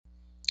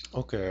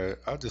Okay,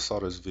 I just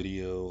saw this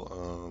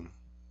video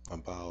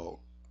about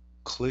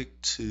click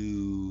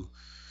to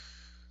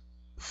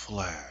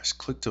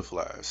click to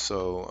flash.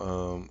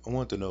 So I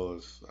want to know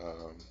if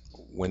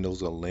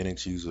Windows or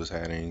Linux users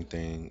had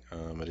anything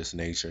of this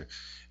nature.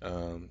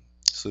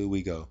 So here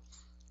we go.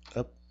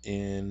 Up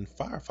in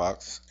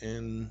Firefox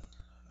and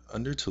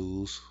under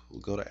Tools,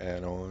 we'll go to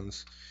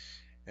Add-ons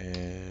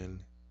and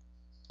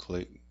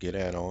click Get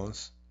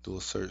Add-ons. Do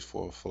a search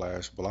for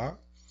Flashblock,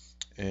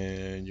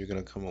 and you're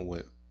gonna come up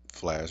with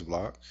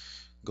Flashblock.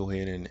 Go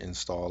ahead and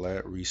install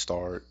that,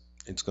 restart.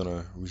 It's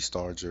gonna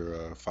restart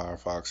your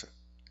Firefox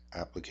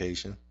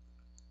application.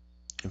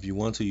 If you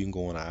want to, you can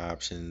go on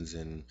options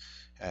and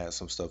add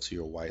some stuff to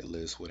your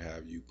whitelist, what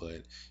have you,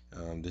 but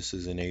this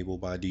is enabled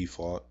by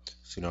default,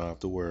 so you don't have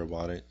to worry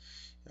about it.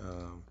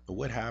 But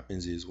what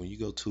happens is when you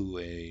go to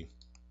a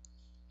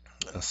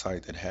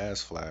site that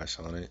has Flash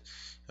on it,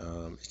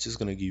 it's just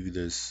gonna give you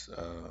this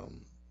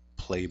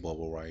play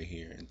bubble right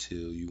here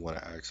until you want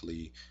to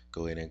actually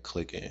go ahead and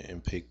click it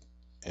and pick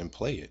and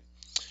play it.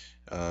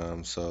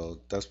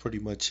 So that's pretty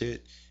much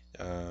it.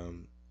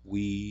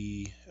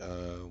 We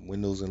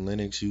Windows and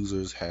Linux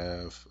users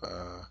have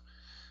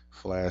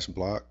Flash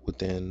block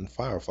within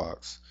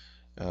Firefox.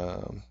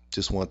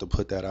 Just want to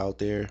put that out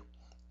there.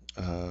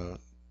 Uh,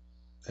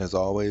 as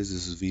always,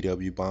 this is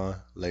VW Bond.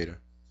 Later.